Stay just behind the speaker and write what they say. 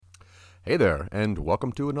Hey there, and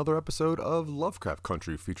welcome to another episode of Lovecraft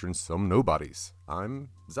Country featuring some nobodies. I'm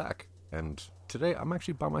Zach, and today I'm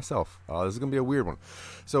actually by myself. This is going to be a weird one.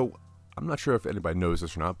 So, I'm not sure if anybody knows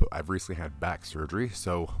this or not, but I've recently had back surgery,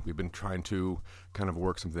 so we've been trying to kind of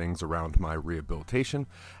work some things around my rehabilitation,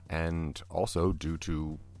 and also due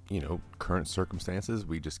to, current circumstances,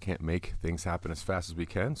 we just can't make things happen as fast as we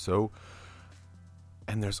can,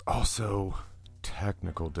 and there's also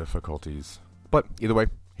technical difficulties. But either way,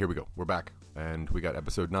 here we go. We're back, and we got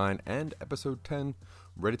episode 9 and episode 10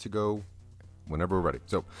 ready to go whenever we're ready.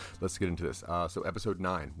 So let's get into this. So episode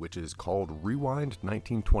 9, which is called Rewind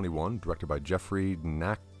 1921, directed by Jeffrey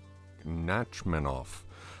Nachmanoff.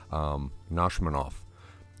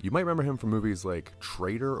 You might remember him from movies like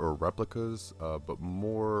Traitor or Replicas, but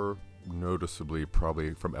more noticeably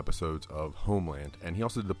probably from episodes of Homeland. And he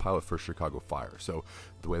also did the pilot for Chicago Fire. So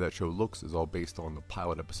the way that show looks is all based on the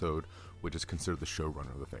pilot episode, which is considered the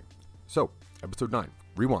showrunner of the thing. So, episode 9,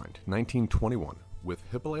 Rewind, 1921. With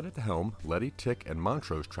Hippolyte at the helm, Letty, Tick, and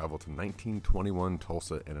Montrose travel to 1921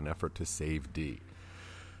 Tulsa in an effort to save Dee.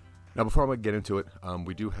 Now, before I'm going to get into it,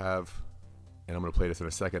 we do have, and I'm going to play this in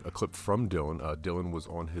a second, a clip from Dylan. Dylan was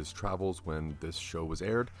on his travels when this show was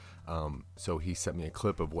aired, so he sent me a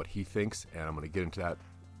clip of what he thinks, and I'm going to get into that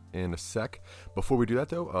in a sec. Before we do that,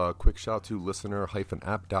 though, a quick shout out to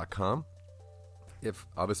listener-app.com. If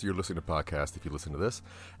obviously you're listening to podcasts, if you listen to this,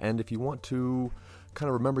 and if you want to kind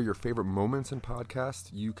of remember your favorite moments in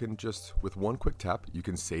podcasts, you can just, with one quick tap, you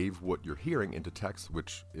can save what you're hearing into text,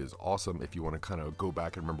 which is awesome if you want to kind of go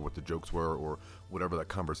back and remember what the jokes were or whatever that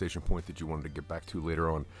conversation point that you wanted to get back to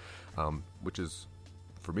later on, which is,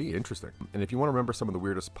 for me, interesting. And if you want to remember some of the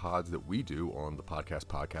weirdest pods that we do on the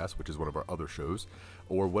podcast, which is one of our other shows,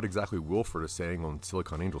 or what exactly Wilford is saying on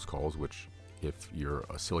Silicon Angels calls, which if you're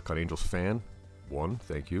a Silicon Angels fan, 1,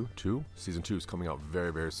 thank you. 2, season 2 is coming out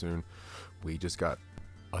very, very soon. We just got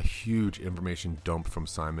a huge information dump from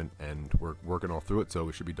Simon, and we're working all through it, so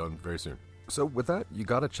it should be done very soon. So with that, you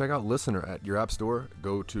got to check out Listener at your app store.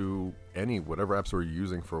 Go to whatever app store you're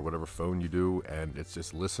using for whatever phone you do, and it's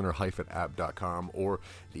just listener-app.com, or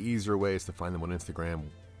the easier way is to find them on Instagram,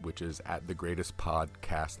 which is at the greatest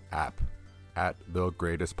podcast app. At the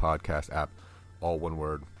greatest podcast app. All one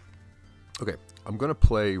word. Okay, I'm going to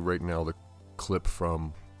play right now the clip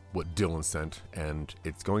from what Dylan sent, and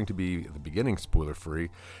it's going to be at the beginning spoiler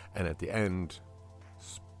free, and at the end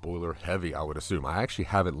spoiler heavy, I would assume. I actually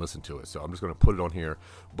haven't listened to it, so I'm just going to put it on here.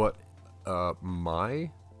 But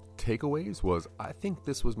my takeaways was, I think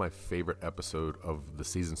this was my favorite episode of the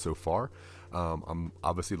season so far. I'm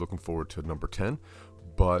obviously looking forward to number 10,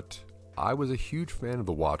 but I was a huge fan of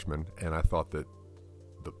The Watchmen, and I thought that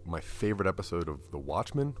my favorite episode of The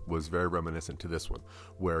Watchmen was very reminiscent to this one,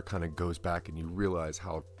 where it kind of goes back and you realize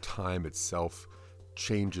how time itself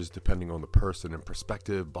changes depending on the person and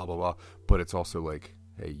perspective, blah, blah, blah. But it's also like,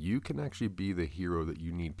 hey, you can actually be the hero that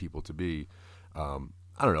you need people to be. I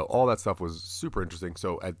don't know. All that stuff was super interesting.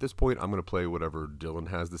 So at this point, I'm going to play whatever Dylan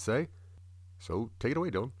has to say. So take it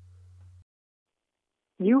away, Dylan.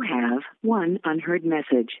 You have one unheard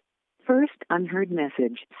message. First unheard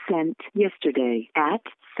message sent yesterday at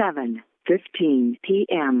 7:15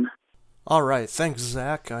 p.m. All right, thanks,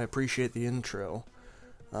 Zach. I appreciate the intro.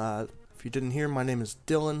 If you didn't hear, my name is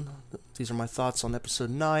Dylan. These are my thoughts on episode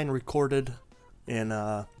 9, recorded in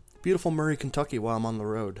beautiful Murray, Kentucky, while I'm on the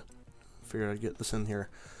road. Figured I'd get this in here.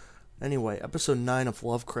 Anyway, episode 9 of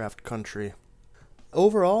Lovecraft Country.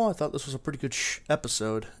 Overall, I thought this was a pretty good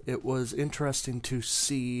episode. It was interesting to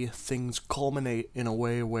see things culminate in a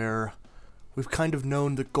way where we've kind of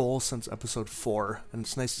known the goal since episode 4, and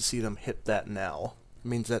it's nice to see them hit that now. It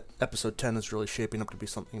means that episode 10 is really shaping up to be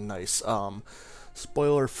something nice.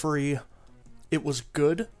 Spoiler-free, it was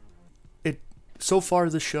good. So far,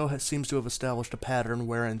 this show seems to have established a pattern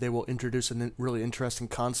wherein they will introduce a really interesting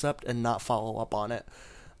concept and not follow up on it.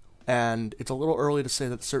 And it's a little early to say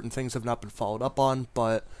that certain things have not been followed up on,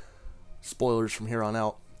 but spoilers from here on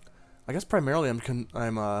out. I guess primarily I'm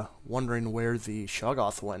wondering where the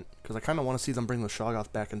Shoggoth went, because I kind of want to see them bring the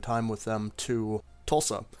Shoggoth back in time with them to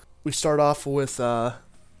Tulsa. We start off with,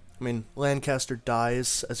 Lancaster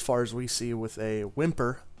dies, as far as we see, with a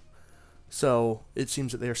whimper, so it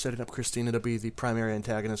seems that they are setting up Christina to be the primary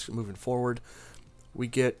antagonist moving forward. We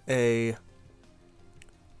get a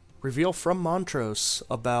reveal from Montrose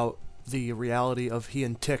about the reality of he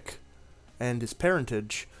and Tick and his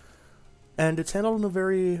parentage, and it's handled in a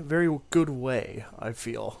very, very good way, I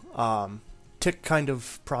feel. Tick kind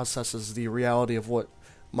of processes the reality of what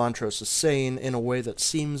Montrose is saying in a way that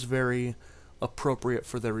seems very appropriate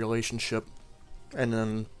for their relationship, and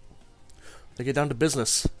then they get down to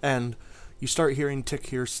business, and You start hearing Tick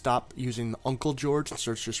here stop using Uncle George and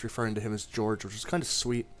starts just referring to him as George, which is kind of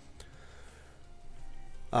sweet.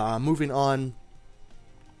 Moving on,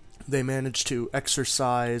 they manage to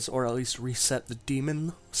exorcise or at least reset the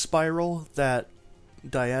demon spiral that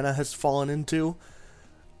Diana has fallen into,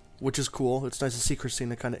 which is cool. It's nice to see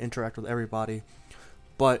Christina kind of interact with everybody.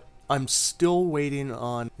 But I'm still waiting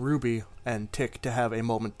on Ruby and Tick to have a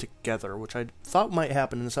moment together, which I thought might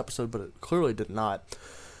happen in this episode, but it clearly did not.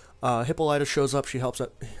 Hippolyta shows up. She helps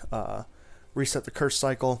reset the curse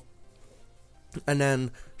cycle. And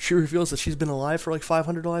then she reveals that she's been alive for like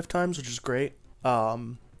 500 lifetimes, which is great.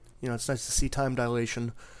 It's nice to see time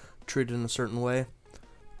dilation treated in a certain way.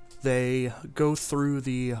 They go through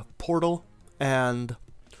the portal, and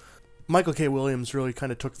Michael K. Williams really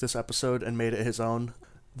kind of took this episode and made it his own.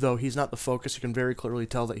 Though he's not the focus, you can very clearly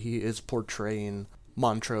tell that he is portraying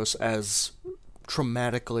Montrose as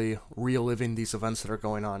traumatically reliving these events that are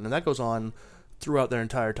going on. And that goes on throughout their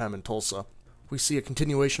entire time in Tulsa. We see a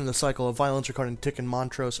continuation of the cycle of violence regarding Tick and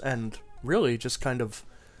Montrose, and really just kind of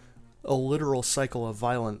a literal cycle of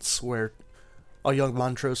violence where a young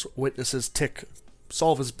Montrose witnesses Tick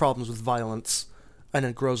solve his problems with violence and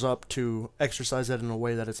then grows up to exercise that in a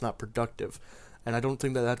way that it's not productive. And I don't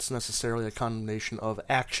think that that's necessarily a condemnation of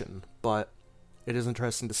action, but it is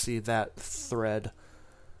interesting to see that thread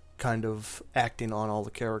kind of acting on all the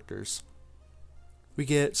characters. We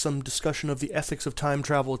get some discussion of the ethics of time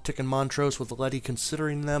travel with Tick and Montrose, with Letty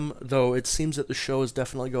considering them, though it seems that the show is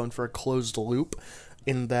definitely going for a closed loop,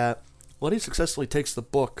 in that Letty successfully takes the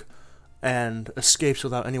book and escapes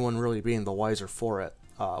without anyone really being the wiser for it.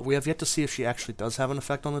 We have yet to see if she actually does have an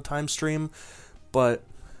effect on the time stream, but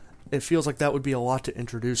it feels like that would be a lot to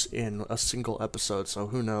introduce in a single episode, so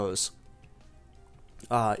who knows.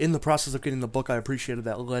 In the process of getting the book, I appreciated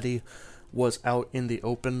that Letty was out in the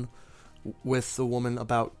open with the woman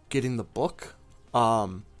about getting the book.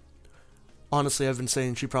 Honestly, I've been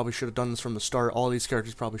saying she probably should have done this from the start. All these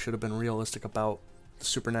characters probably should have been realistic about the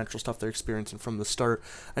supernatural stuff they're experiencing from the start.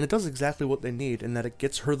 And it does exactly what they need, in that it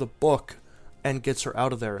gets her the book and gets her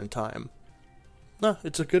out of there in time.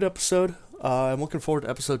 It's a good episode. I'm looking forward to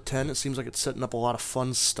episode 10. It seems like it's setting up a lot of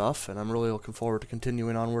fun stuff, and I'm really looking forward to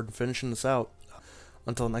continuing onward and finishing this out.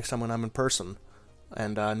 Until next time when I'm in person.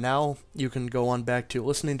 And now you can go on back to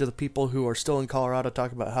listening to the people who are still in Colorado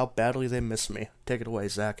talk about how badly they miss me. Take it away,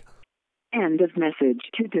 Zach. End of message.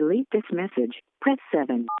 To delete this message, press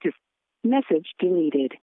 7. Message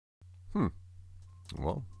deleted.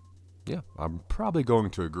 Well, yeah, I'm probably going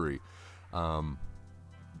to agree.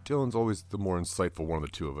 Dylan's always the more insightful one of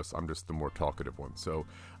the two of us. I'm just the more talkative one. So,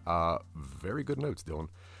 very good notes, Dylan.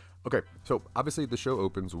 Okay, so obviously the show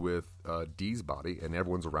opens with Dee's body, and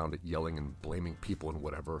everyone's around it yelling and blaming people and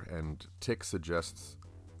whatever, and Tick suggests,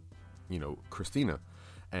 Christina,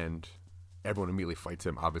 and everyone immediately fights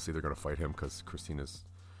him. Obviously they're going to fight him because Christina's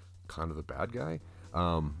kind of the bad guy,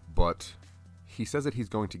 but he says that he's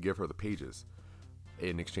going to give her the pages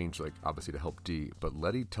in exchange, obviously to help Dee, but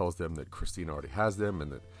Letty tells them that Christina already has them,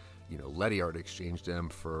 and that, Letty already exchanged them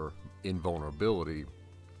for invulnerability.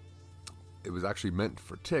 It was actually meant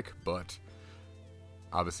for Tick, but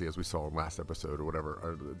obviously, as we saw in last episode or whatever,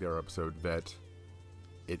 or the other episode, that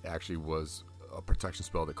it actually was a protection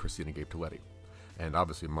spell that Christina gave to Letty. And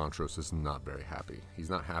obviously, Montrose is not very happy. He's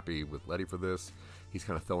not happy with Letty for this. He's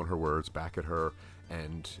kind of throwing her words back at her,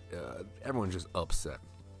 and everyone's just upset.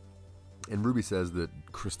 And Ruby says that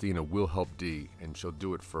Christina will help Dee, and she'll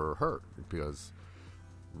do it for her, because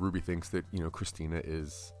Ruby thinks that, Christina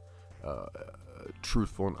is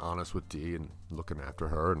truthful and honest with Dee and looking after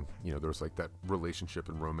her, and there's that relationship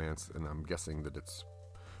and romance, and I'm guessing that it's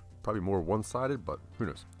probably more one-sided, but who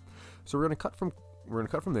knows. So we're gonna cut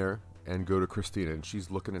from there and go to Christina, and she's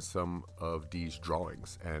looking at some of Dee's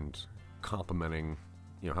drawings and complimenting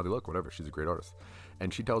how they look, whatever. She's a great artist,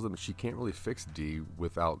 and she tells them she can't really fix Dee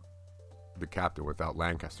without the captain, without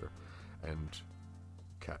Lancaster, and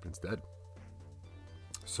Captain's dead.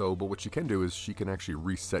 So, but what she can do is she can actually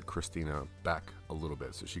reset Christina back a little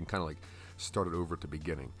bit. So she can kind of start it over at the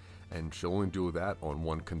beginning. And she'll only do that on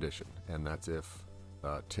one condition. And that's if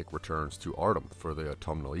Tick returns to Artem for the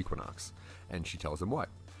autumnal equinox. And she tells him why.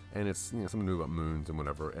 And it's, something new about moons and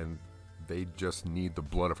whatever. And they just need the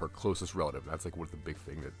blood of her closest relative. That's what the big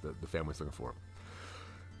thing that the family's looking for.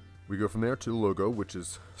 We go from there to the logo, which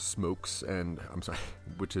is smoke and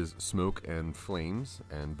flames,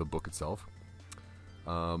 and the book itself.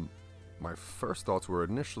 My first thoughts were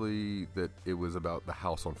initially that it was about the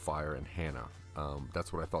house on fire and Hannah.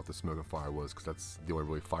 That's what I thought the smoke and fire was, because that's the only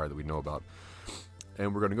really fire that we know about.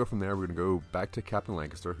 And we're going to go from there. We're going to go back to Captain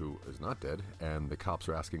Lancaster, who is not dead, and the cops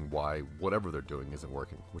are asking why whatever they're doing isn't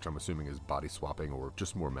working, which I'm assuming is body swapping or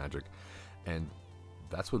just more magic. And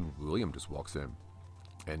that's when William just walks in,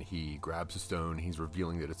 and he grabs a stone. He's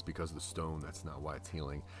revealing that it's because of the stone. That's not why it's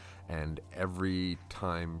healing. And every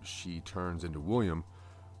time she turns into William,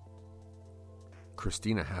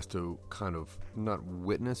 Christina has to kind of not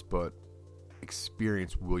witness, but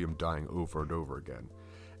experience William dying over and over again.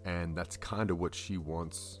 And that's kind of what she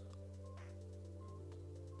wants.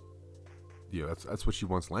 That's what she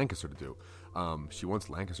wants Lancaster to do. She wants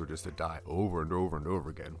Lancaster just to die over and over and over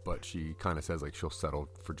again, but she kind of says like she'll settle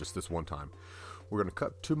for just this one time. We're going to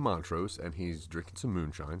cut to Montrose, and he's drinking some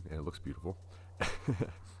moonshine, and it looks beautiful.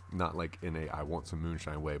 Not like in a I want some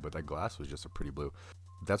moonshine way, but that glass was just a pretty blue.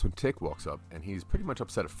 That's when Tick walks up, and he's pretty much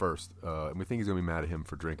upset at first, and we think he's going to be mad at him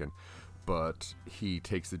for drinking. But he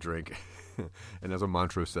takes the drink, and as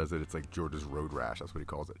Montrose says it, it's like George's road rash. That's what he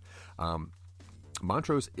calls it.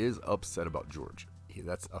 Montrose is upset about George.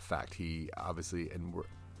 That's a fact. He obviously, and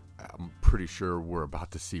I'm pretty sure we're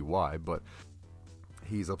about to see why, but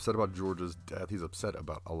he's upset about George's death. He's upset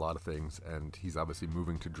about a lot of things, and he's obviously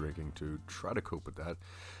moving to drinking to try to cope with that.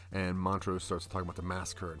 And Montrose starts talking about the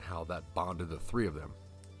massacre and how that bonded the three of them.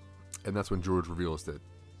 And that's when George reveals that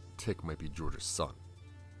Tick might be George's son.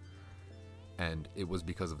 And it was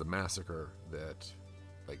because of the massacre that,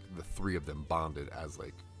 like, the three of them bonded as,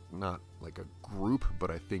 like, not like a group,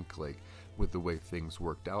 but I think, like, with the way things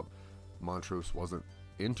worked out, Montrose wasn't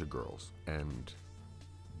into girls. And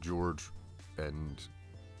George and,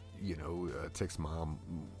 Tick's mom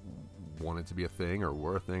wanted to be a thing or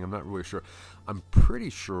were a thing. I'm not really sure. I'm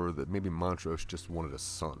pretty sure that maybe Montrose just wanted a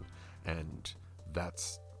son. And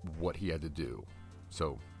that's what he had to do.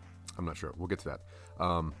 So, I'm not sure. We'll get to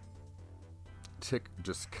that. Tick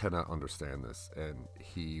just cannot understand this, and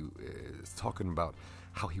he is talking about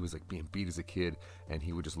how he was like being beat as a kid, and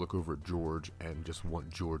he would just look over at George and just want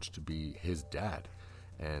George to be his dad.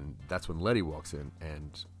 And that's when Letty walks in,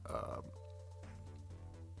 and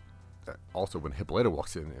also when Hippolyta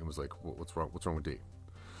walks in and was like, what's wrong with Dee?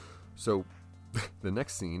 So the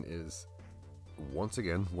next scene is once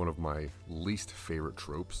again one of my least favorite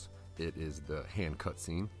tropes. It is the hand cut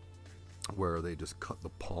scene where they just cut the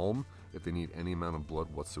palm if they need any amount of blood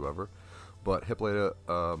whatsoever. But Hippolyta,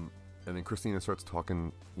 and then Christina starts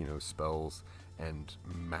talking, spells, and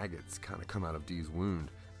maggots kind of come out of Dee's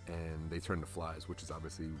wound, and they turn to flies, which is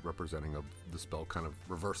obviously representing of the spell kind of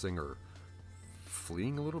reversing or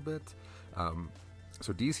fleeing a little bit.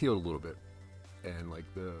 So Dee's healed a little bit, and like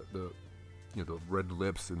the red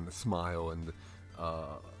lips and the smile and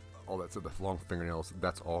all that stuff, the long fingernails,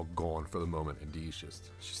 that's all gone for the moment, and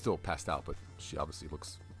she's still passed out, but she obviously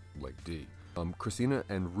looks like Dee. Christina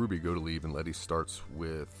and Ruby go to leave, and Letty starts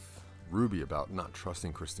with Ruby about not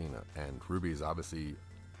trusting Christina, and Ruby is obviously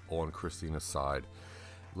on Christina's side.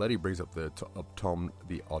 Letty brings up the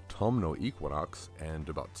autumnal equinox and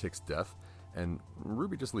about Tick's death, and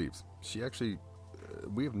Ruby just leaves. She actually,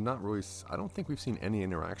 we have not really, I don't think we've seen any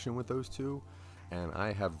interaction with those two, and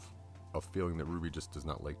I have a feeling that Ruby just does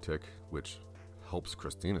not like Tick, which helps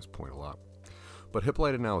Christina's point a lot. But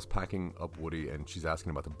Hippolyta now is packing up Woody, and she's asking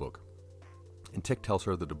about the book. And Tick tells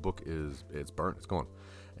her that the book it's burnt, it's gone.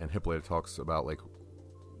 And Hippolyta talks about, like,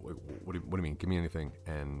 what do you mean? Give me anything.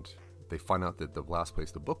 And they find out that the last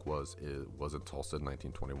place the book was in Tulsa in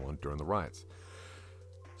 1921 during the riots.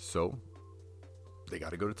 So they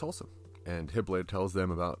got to go to Tulsa. And Hippolyta tells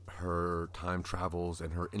them about her time travels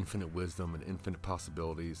and her infinite wisdom and infinite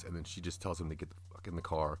possibilities. And then she just tells them to get the fuck in the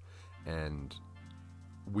car. And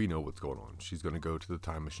we know what's going on. She's going to go to the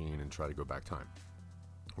time machine and try to go back time.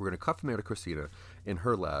 We're going to cut from there to Christina in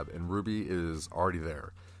her lab. And Ruby is already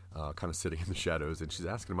there, kind of sitting in the shadows. And she's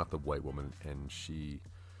asking about the white woman. And she,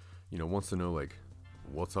 wants to know, like,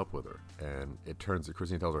 what's up with her. And it turns out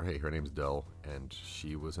Christina tells her, hey, her name's Dell. And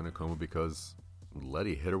she was in a coma because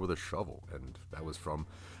Letty hit her with a shovel, and that was from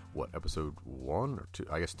episode 1 or 2?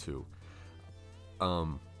 I guess 2.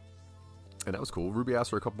 And that was cool. Ruby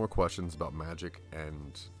asked her a couple more questions about magic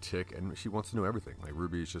and Tick, and she wants to know everything. Like,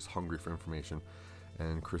 Ruby is just hungry for information,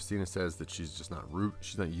 and Christina says that she's not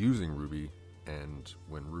using Ruby. And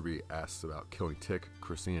when Ruby asks about killing Tick,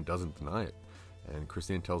 Christina doesn't deny it, and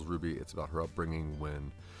Christina tells Ruby it's about her upbringing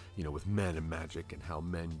when, with men and magic, and how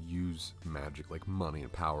men use magic like money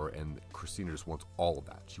and power, and Christina just wants all of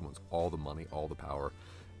that. She wants all the money, all the power,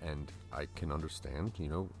 and I can understand,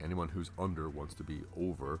 anyone who's under wants to be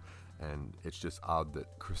over, and it's just odd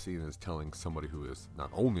that Christina is telling somebody who is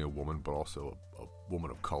not only a woman, but also a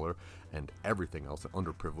woman of color, and everything else,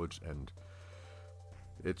 underprivileged, and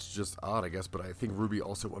it's just odd, I guess, but I think Ruby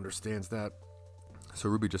also understands that. So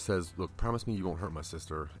Ruby just says, look, promise me you won't hurt my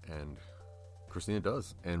sister. And Christina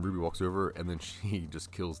does. And Ruby walks over, and then she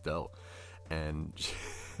just kills Dell. And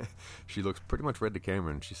she looks pretty much red to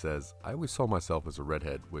camera, and she says, I always saw myself as a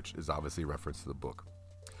redhead, which is obviously a reference to the book.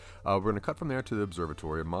 We're going to cut from there to the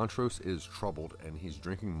observatory. Montrose is troubled, and he's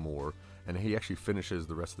drinking more, and he actually finishes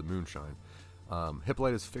the rest of the moonshine.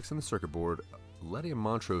 Hippolyta is fixing the circuit board. Letty and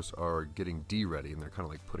Montrose are getting Dee ready, and they're kind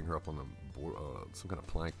of like putting her up on the board, some kind of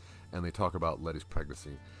plank, and they talk about Letty's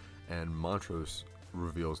pregnancy. And Montrose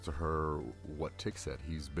reveals to her what Tick said.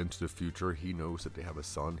 He's been to the future. He knows that they have a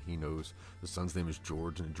son. He knows the son's name is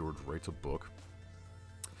George, and George writes a book.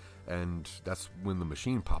 And that's when the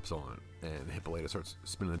machine pops on, and Hippolyta starts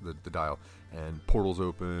spinning the dial, and portals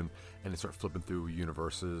open, and they start flipping through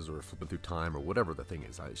universes, or flipping through time, or whatever the thing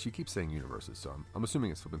is. She keeps saying universes, so I'm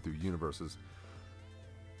assuming it's flipping through universes,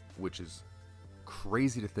 which is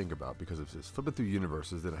crazy to think about, because if it's flipping through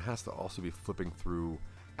universes, then it has to also be flipping through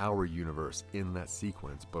our universe in that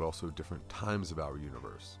sequence, but also different times of our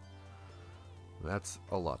universe. That's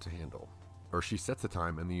a lot to handle. Or she sets the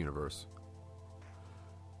time in the universe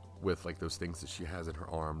with like those things that she has in her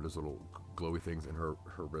arm, those little glowy things in her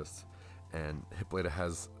wrists, and Hippolyta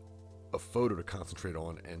has a photo to concentrate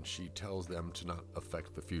on, and she tells them to not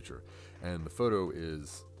affect the future. And the photo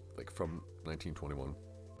is like from 1921.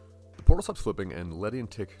 The portal stops flipping, and Letty and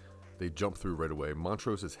Tick, they jump through right away.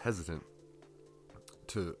 Montrose is hesitant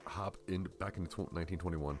to hop back into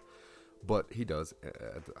 1921, but he does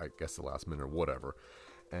at, I guess, the last minute or whatever.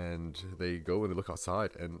 And they go and they look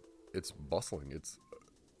outside, and it's bustling. It's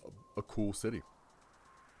a cool city.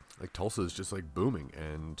 Like, Tulsa is just like booming,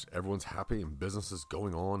 and everyone's happy, and business is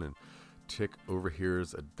going on. And Tick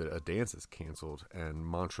overhears a dance is canceled, and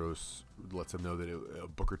Montrose lets him know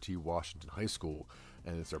that Booker T. Washington High School,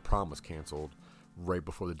 and it's their prom was canceled right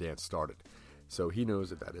before the dance started. So he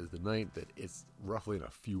knows that is the night, that it's roughly in a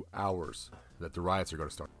few hours that the riots are going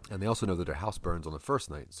to start. And they also know that their house burns on the first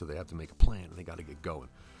night, so they have to make a plan, and they got to get going.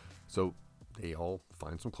 So they all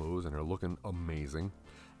find some clothes, and they're looking amazing.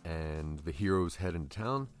 And the heroes head into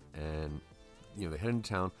town, and they head into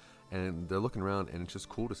town, and they're looking around, and it's just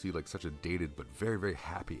cool to see like such a dated but very, very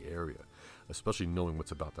happy area, especially knowing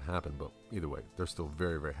what's about to happen. But either way, they're still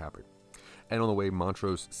very, very happy. And on the way,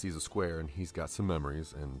 Montrose sees a square, and he's got some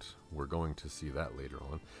memories, and we're going to see that later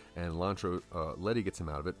on. And Letty gets him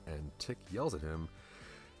out of it, and Tick yells at him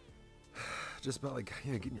just about like,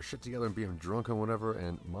 getting your shit together and being drunk and whatever.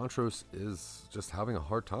 And Montrose is just having a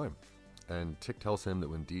hard time. And Tick tells him that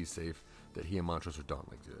when Dee's safe, that he and Montrose are done.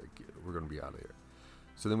 Like, we're going to be out of here.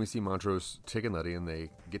 So then we see Montrose, Tick, and Letty, and they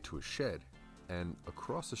get to a shed. And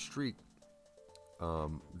across the street,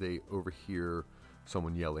 they overhear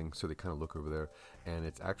someone yelling, so they kind of look over there, and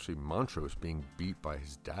it's actually Montrose being beat by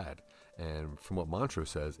his dad. And from what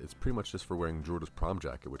Montrose says, it's pretty much just for wearing George's prom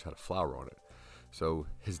jacket, which had a flower on it. So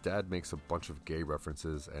his dad makes a bunch of gay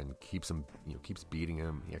references and keeps beating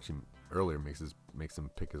him. He actually earlier makes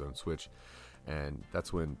him pick his own switch, and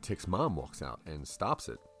that's when Tick's mom walks out and stops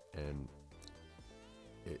it. And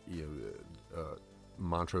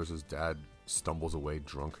Montrose's dad stumbles away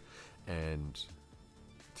drunk, and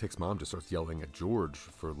Tick's mom just starts yelling at George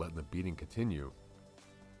for letting the beating continue.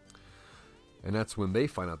 And that's when they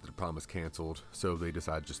find out that the prom is canceled, so they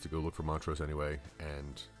decide just to go look for Montrose anyway.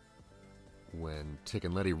 And when Tick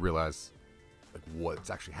and Letty realize like what's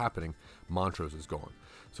actually happening, Montrose is gone.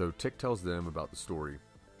 So Tick tells them about the story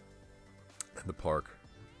in the park,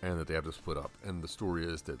 and that they have to split up. And the story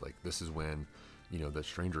is that like this is when the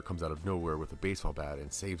stranger comes out of nowhere with a baseball bat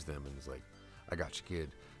and saves them, and is like, I got you,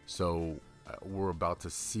 kid. So we're about to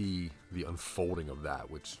see the unfolding of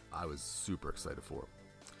that, which I was super excited for.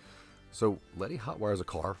 So Letty hotwires a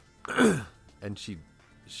car, and she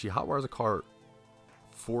hotwires a car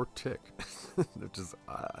for Tick, which is,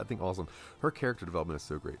 I think, awesome. Her character development is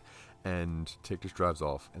so great. And Tick just drives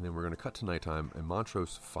off, and then we're going to cut to nighttime, and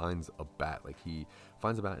Montrose finds a bat. Like, he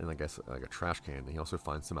finds a bat in, I guess, like a trash can, and he also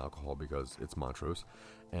finds some alcohol because it's Montrose.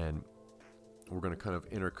 And we're going to kind of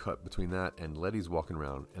intercut between that, and Letty's walking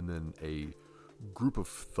around, and then a group of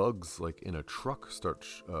thugs, like in a truck, start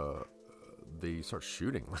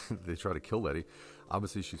shooting. They try to kill Letty.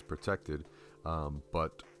 Obviously, she's protected,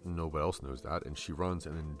 but nobody else knows that, and she runs,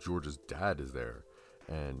 and then George's dad is there,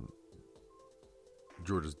 and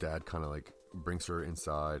George's dad kind of like brings her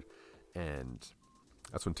inside, and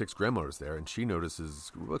that's when Tick's grandmother's there, and she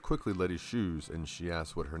notices real quickly Letty's shoes, and she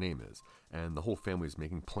asks what her name is. And the whole family's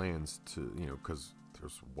making plans to, because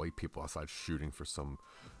there's white people outside shooting for some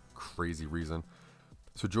crazy reason.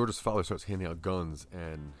 So George's father starts handing out guns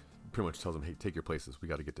and pretty much tells him, hey, take your places, we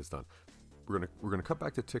got to get this done. we're gonna cut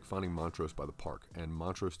back to Tick finding Montrose by the park, and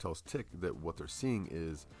Montrose tells Tick that what they're seeing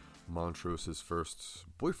is Montrose's first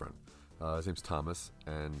boyfriend. His name's Thomas,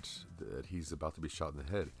 and that he's about to be shot in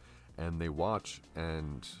the head. And they watch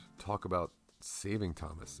and talk about saving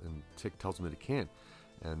Thomas, and Tick tells him that he can't.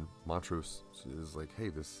 And Montrose is like, "Hey,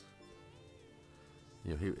 this,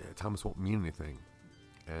 Thomas won't mean anything,"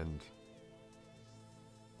 and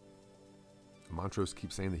Montrose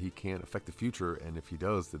keeps saying that he can't affect the future, and if he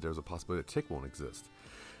does, that there's a possibility that Tick won't exist.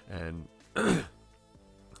 And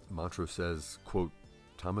Montrose says, quote,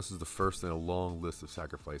 "Thomas is the first in a long list of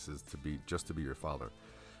sacrifices to be your father."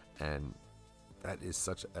 And that is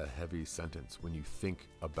such a heavy sentence when you think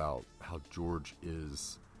about how George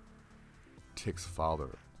is Tick's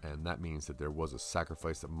father, and that means that there was a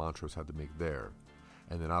sacrifice that Montrose had to make there.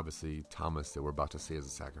 And then obviously Thomas that we're about to see as a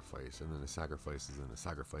sacrifice, and then the sacrifices and the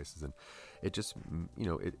sacrifices, and it just,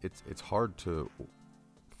 it's hard to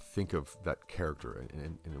think of that character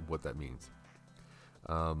and what that means.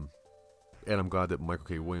 And I'm glad that Michael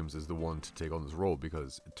K. Williams is the one to take on this role,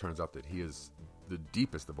 because it turns out that he is the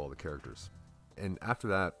deepest of all the characters. And after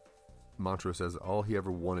that, Montrose says all he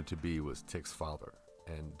ever wanted to be was Tick's father,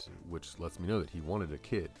 and which lets me know that he wanted a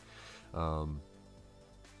kid.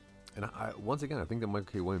 And once again, I think that Michael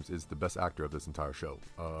K. Williams is the best actor of this entire show.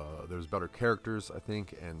 There's better characters, I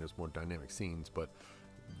think, and there's more dynamic scenes, but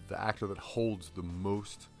the actor that holds the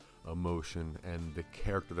most emotion and the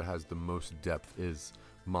character that has the most depth is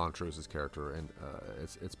Montrose's character, and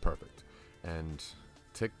it's perfect. And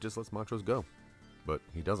Tick just lets Montrose go, but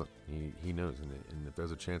he doesn't. He knows, and if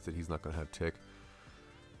there's a chance that he's not going to have Tick,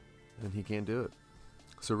 then he can't do it.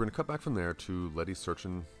 So we're going to cut back from there to Letty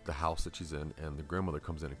searching the house that she's in, and the grandmother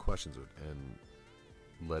comes in and questions her.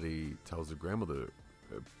 And Letty tells the grandmother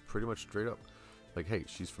pretty much straight up, like, hey,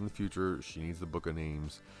 she's from the future, she needs the book of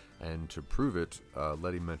names. And to prove it,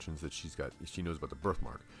 Letty mentions that she knows about the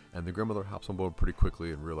birthmark. And the grandmother hops on board pretty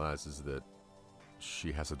quickly and realizes that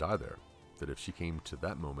she has to die there. That if she came to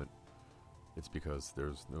that moment, it's because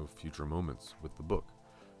there's no future moments with the book,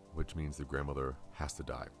 which means the grandmother has to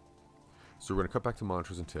die. So we're going to cut back to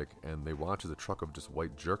Montrose and Tick, and they watch as a truck of just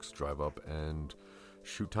white jerks drive up and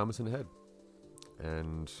shoot Thomas in the head.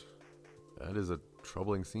 And that is a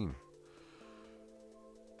troubling scene.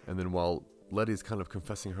 And then while Letty's kind of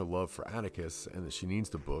confessing her love for Atticus and that she needs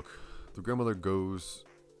the book, the grandmother goes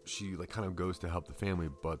to help the family,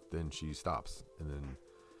 but then she stops. And then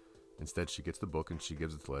instead she gets the book and she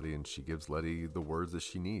gives it to Letty, and she gives Letty the words that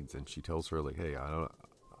she needs. And she tells her, like, hey, I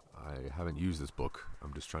haven't used this book.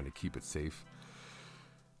 I'm just trying to keep it safe.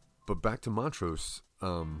 But back to Montrose.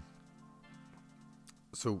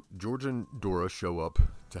 So George and Dora show up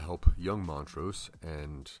to help young Montrose,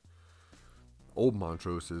 and old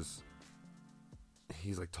Montrose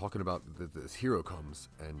he's like talking about that this hero comes,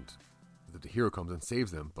 and that the hero comes and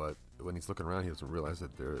saves them. But when he's looking around, he doesn't realize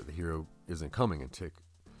that the hero isn't coming. And Tick,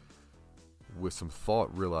 with some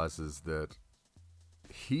thought, realizes that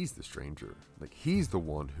he's the stranger. Like, he's the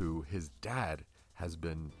one who his dad has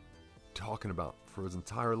been talking about for his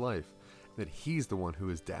entire life. That he's the one who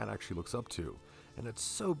his dad actually looks up to. And it's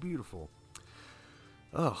so beautiful.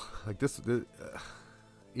 Oh, like this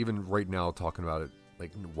even right now, talking about it,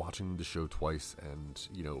 like watching the show twice and,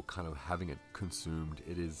 kind of having it consumed,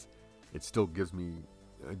 it still gives me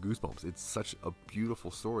goosebumps. It's such a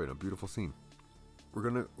beautiful story and a beautiful scene. We're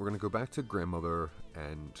gonna go back to grandmother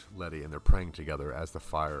and Letty, and they're praying together as the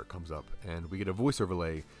fire comes up, and we get a voice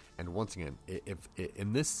overlay. And once again, if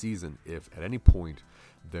in this season, if at any point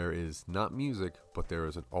there is not music but there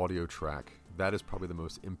is an audio track, that is probably the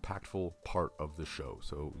most impactful part of the show.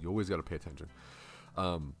 So you always got to pay attention.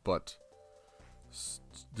 But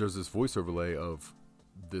there's this voice overlay of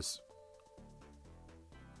this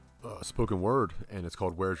spoken word, and it's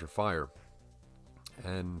called "Where's Your Fire?"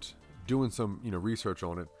 And doing some research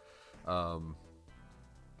on it,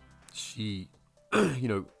 she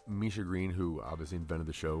Misha Green, who obviously invented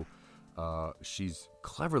the show, she's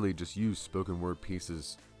cleverly just used spoken word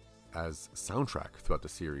pieces as soundtrack throughout the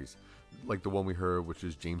series, like the one we heard, which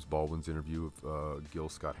is James Baldwin's interview of Gil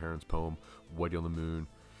Scott-Heron's poem "Whitey on the Moon."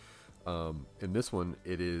 In this one,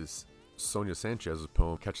 it is Sonia Sanchez's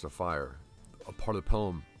poem "Catch the Fire." A part of the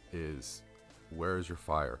poem is "Where is your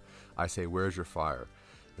fire?" I say, "Where is your fire?"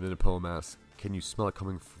 And then the poem asks, "Can you smell it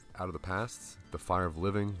coming out of the past? The fire of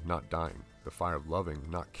living, not dying. The fire of loving,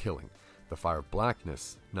 not killing. The fire of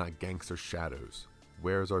blackness, not gangster shadows.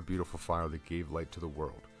 Where is our beautiful fire that gave light to the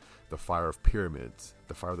world? The fire of pyramids,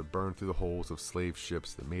 the fire that burned through the holes of slave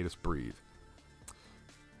ships that made us breathe."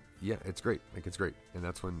 Yeah, it's great. Like, it's great. And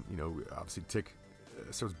that's when, obviously Tick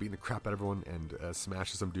starts beating the crap out of everyone and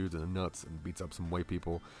smashes some dudes in the nuts and beats up some white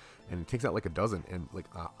people, and takes out like a dozen. And like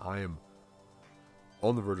I am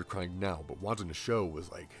on the verge of crying now, but watching the show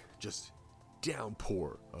was like just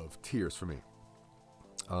downpour of tears for me.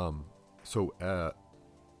 So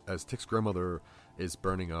as Tick's grandmother is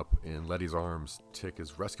burning up in Letty's arms, Tick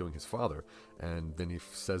is rescuing his father, and then he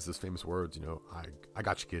says this famous words, you know, I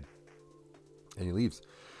got you, kid, and he leaves.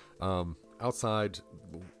 Outside,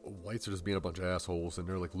 whites are just being a bunch of assholes, and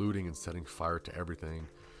they're like looting and setting fire to everything.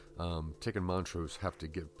 Tick and Montrose have to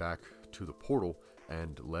get back to the portal,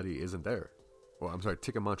 and Letty isn't there. Well, I'm sorry,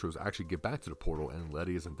 Tick and Montrose actually get back to the portal, and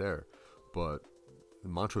Letty isn't there. But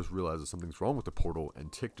Montrose realizes something's wrong with the portal,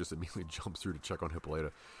 and Tick just immediately jumps through to check on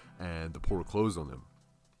Hippolyta, and the portal closed on them.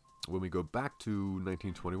 When we go back to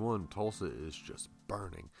 1921, Tulsa is just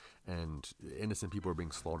burning, and innocent people are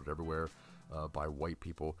being slaughtered everywhere by white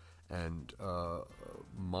people, and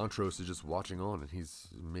Montrose is just watching on, and he's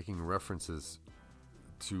making references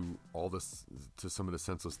to all this, to some of the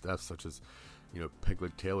senseless deaths, such as, you know,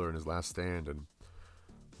 Pegleg Taylor in his last stand, and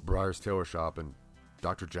Breyer's Tailor Shop, and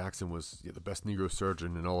Dr. Jackson was the best Negro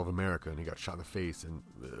surgeon in all of America, and he got shot in the face, and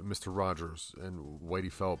Mr. Rogers, and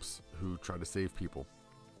Whitey Phelps, who tried to save people,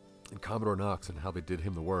 and Commodore Knox, and how they did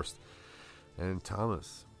him the worst, and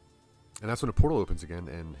Thomas. And that's when the portal opens again,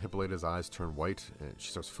 and Hippolyta's eyes turn white, and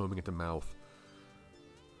she starts foaming at the mouth.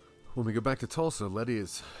 When we go back to Tulsa, Letty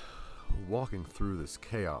is walking through this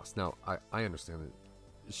chaos. Now, I understand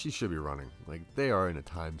that she should be running. Like, they are in a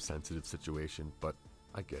time-sensitive situation, but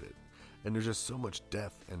I get it. And there's just so much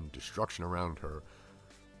death and destruction around her.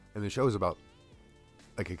 And the show is about,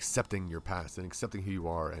 like, accepting your past and accepting who you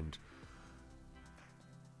are and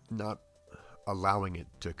not allowing it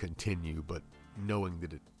to continue, but knowing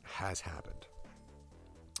that it has happened.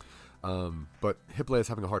 But Hippolyta's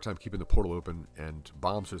having a hard time keeping the portal open, and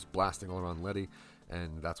bombs are just blasting all around Letty,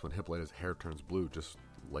 and that's when Hippolyta's hair turns blue, just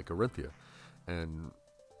like Orinthia. And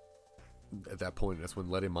at that point, that's when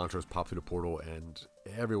Letty and Montrose pop through the portal, and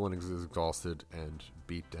everyone is exhausted and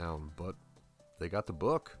beat down, but they got the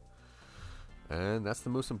book, and that's the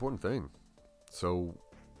most important thing. So,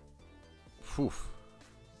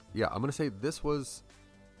 yeah, I'm gonna say this was,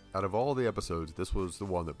 out of all the episodes, this was the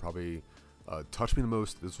one that probably touched me the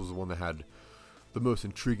most. This was the one that had the most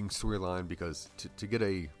intriguing storyline, because to get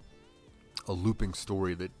a looping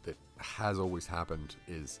story that has always happened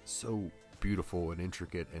is so beautiful and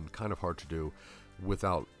intricate and kind of hard to do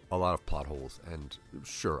without a lot of plot holes. And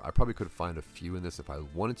sure, I probably could find a few in this if I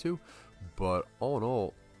wanted to, but all in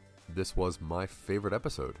all, this was my favorite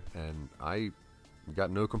episode, and I got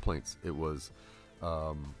no complaints. It was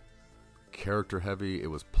character heavy, it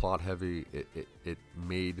was plot heavy, it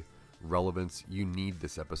made relevance. You need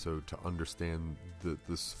this episode to understand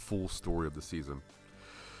this full story of the season.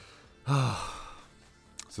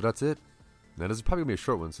 So that's it. Now, this is probably going to be a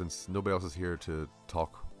short one, since nobody else is here to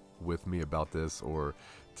talk with me about this or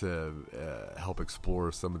to help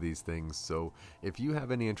explore some of these things. So if you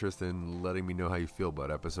have any interest in letting me know how you feel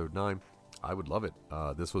about episode 9, I would love it.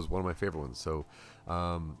 This was one of my favorite ones. So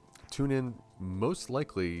tune in most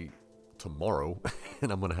likely tomorrow,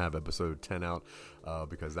 and I'm going to have episode 10 out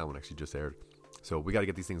because that one actually just aired. So we got to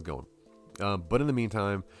get these things going. But in the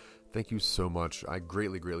meantime, thank you so much. I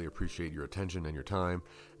greatly, greatly appreciate your attention and your time.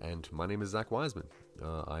 And my name is Zach Wiseman.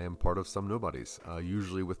 I am part of Some Nobodies.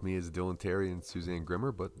 Usually with me is Dylan Terry and Suzanne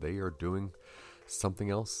Grimmer, but they are doing something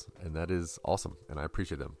else, and that is awesome, and I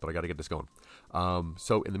appreciate them. But I got to get this going.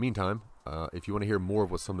 So in the meantime, if you want to hear more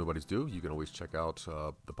of what Some Nobodies do, you can always check out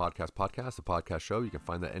the podcast show. You can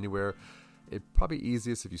find that anywhere. It's probably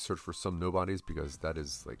easiest if you search for Some Nobodies, because that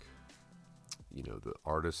is like, you know, the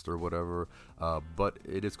artist or whatever, but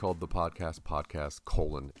it is called the podcast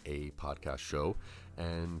a podcast show.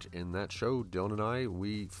 And in that show, Dylan and I,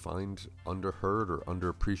 we find underheard or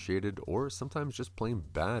underappreciated or sometimes just plain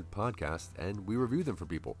bad podcasts, and we review them for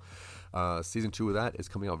people. Season 2 of that is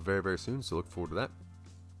coming out very, very soon, so look forward to that.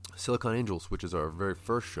 Silicon Angels, which is our very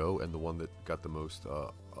first show and the one that got the most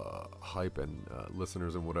hype and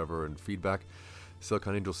listeners and whatever and feedback.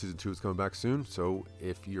 Silicon Angels Season 2 is coming back soon, so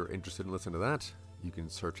if you're interested in listening to that, you can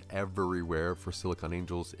search everywhere for Silicon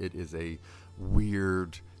Angels. It is a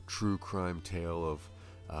weird true crime tale of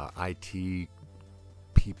IT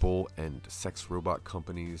people and sex robot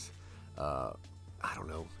companies. I don't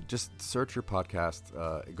know. Just search your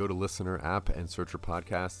podcast. Go to Listener app and search your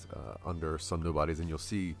podcast under Some Nobodies, and you'll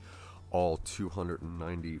see all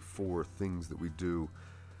 294 things that we do.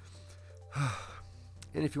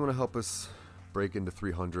 And if you want to help us break into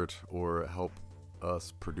 300 or help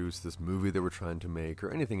us produce this movie that we're trying to make or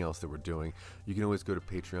anything else that we're doing, you can always go to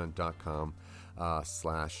patreon.com/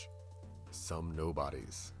 some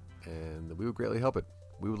nobodies, and we would greatly help it.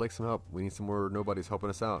 We would like some help. We need some more nobodies helping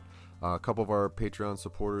us out. A couple of our Patreon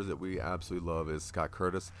supporters that we absolutely love is Scott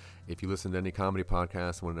Curtis. If you listen to any comedy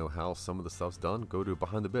podcast and want to know how some of the stuff's done, go to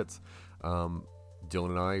Behind the Bits. Dylan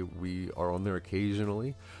and I, we are on there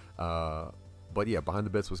occasionally. But yeah, Behind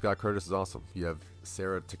the Bits with Scott Curtis is awesome. You have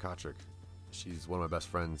Sarah Tkachuk. She's one of my best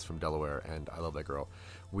friends from Delaware, and I love that girl.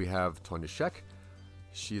 We have Tonya Sheck.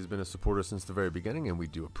 She's been a supporter since the very beginning, and we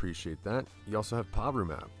do appreciate that. You also have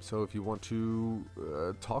Podroom app. So if you want to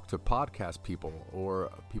talk to podcast people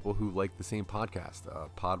or people who like the same podcast,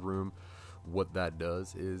 Podroom, what that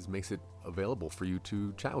does is makes it available for you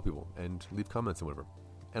to chat with people and leave comments and whatever.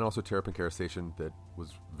 And also Terrapin Care Station, that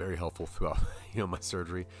was very helpful throughout my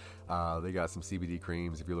surgery. They got some CBD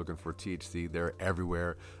creams. If you're looking for THC, they're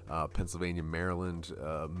everywhere. Pennsylvania, Maryland,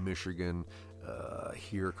 Michigan,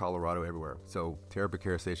 here, Colorado, everywhere. So Terrapin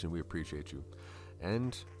Care Station, we appreciate you.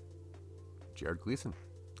 And Jared Gleason.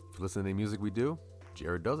 If you listen to any music we do,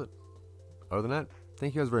 Jared does it. Other than that,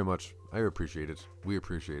 thank you guys very much. I appreciate it. We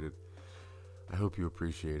appreciate it. I hope you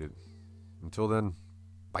appreciate it. Until then,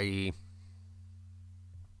 bye.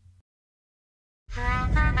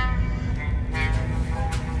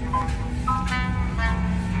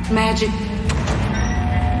 Magic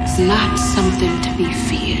is not something to be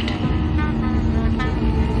feared,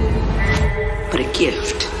 but a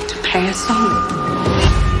gift to pass on.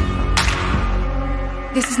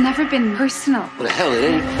 This has never been personal. Well, the hell it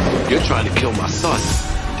ain't. You're trying to kill my son.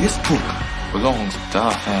 This book belongs to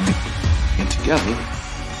our family, and together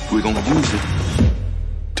we're gonna use it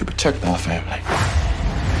to protect our family.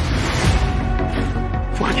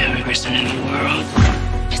 For every person in the world,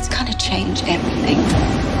 it's gonna change everything.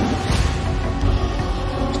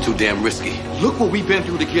 It's too damn risky. Look what we've been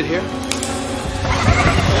through to get here.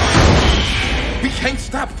 We can't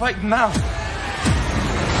stop fighting now.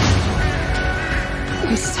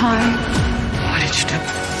 It's time. What did you do?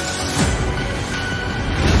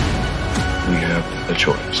 We have a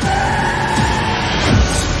choice.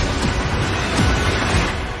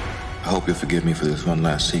 I hope you'll forgive me for this one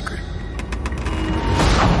last secret.